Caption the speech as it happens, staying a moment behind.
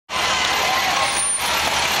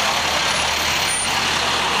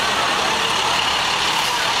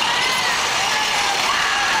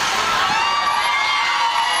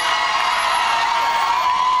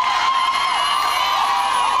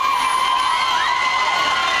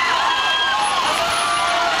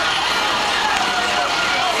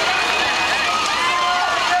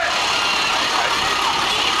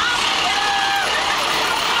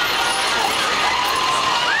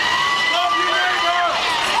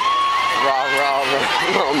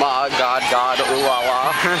Oh my God, God, ooh la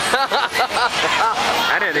la.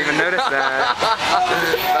 I didn't even notice that.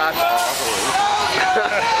 That's awesome.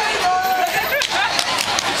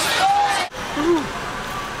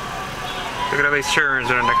 Look at all these children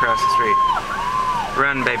running across the street.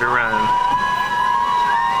 Run, baby, run.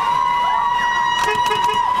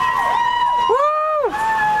 Woo!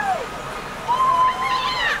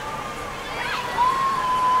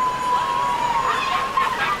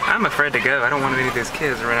 I'm afraid to go. I don't want any of these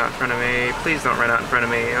kids to run out in front of me. Please don't run out in front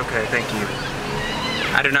of me. Okay, thank you.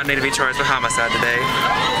 I do not need to be charged with homicide today.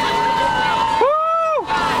 Woo!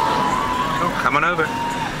 Oh, come on over.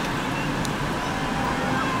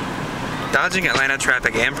 Dodging Atlanta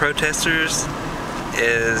traffic and protesters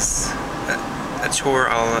is a chore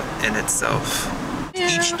all in itself.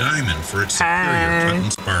 Each diamond for its superior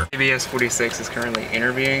Clinton spark. CBS 46 is currently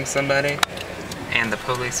interviewing somebody, and the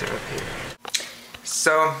police are up here.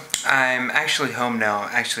 So, I'm actually home now.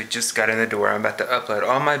 Actually just got in the door. I'm about to upload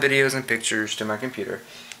all my videos and pictures to my computer.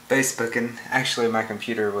 Facebooking. Actually, my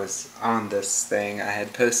computer was on this thing. I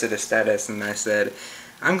had posted a status and I said,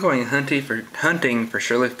 I'm going hunting for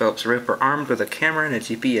Shirley Phelps Roper armed with a camera and a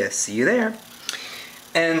GPS. See you there.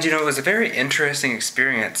 And, you know, it was a very interesting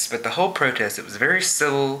experience, but the whole protest, it was very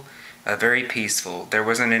civil, very peaceful. There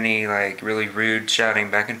wasn't any, like, really rude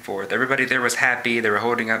shouting back and forth. Everybody there was happy. They were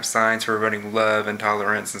holding up signs for running love and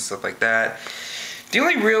tolerance and stuff like that. The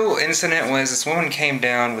only real incident was this woman came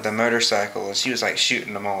down with a motorcycle and she was, like,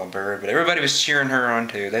 shooting them all a bird, but everybody was cheering her on,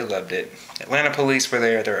 too. They loved it. Atlanta police were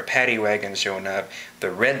there. There were paddy wagons showing up.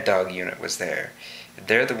 The Red Dog unit was there.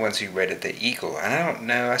 They're the ones who raided the Eagle. And I don't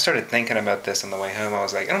know, I started thinking about this on the way home. I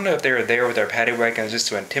was like, I don't know if they were there with their paddy wagons just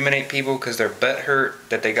to intimidate people because their butt hurt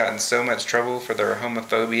that they got in so much trouble for their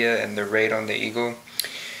homophobia and the raid on the Eagle.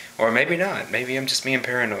 Or maybe not. Maybe I'm just being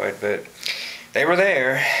paranoid. But they were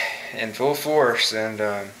there in full force.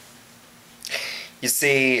 And you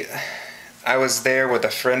see, I was there with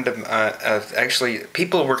a friend of actually,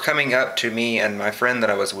 people were coming up to me and my friend that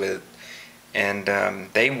I was with. And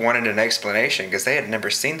they wanted an explanation because they had never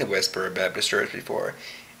seen the Westboro Baptist Church before.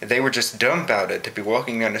 They were just dumbfounded to be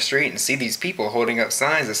walking down the street and see these people holding up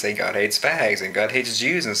signs that say God hates fags and God hates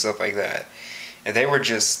Jews and stuff like that. And they were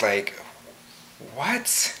just like,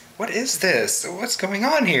 what? What is this? What's going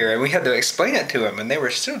on here? And we had to explain it to them, and they were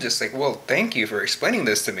still just like, well, thank you for explaining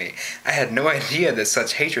this to me. I had no idea that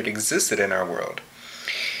such hatred existed in our world.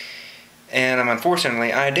 And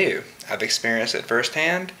unfortunately, I do. I've experienced it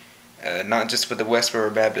firsthand. Not just with the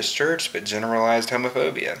Westboro Baptist Church, but generalized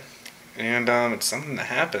homophobia. And it's something that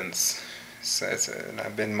happens. And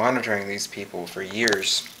I've been monitoring these people for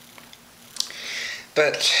years.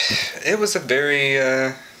 But it was a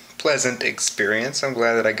very pleasant experience. I'm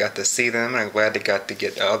glad that I got to see them. I'm glad I got to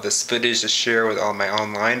get all this footage to share with all my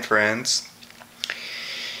online friends.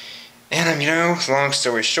 And, you know, long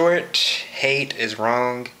story short, hate is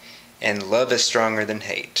wrong, and love is stronger than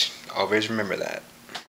hate. Always remember that.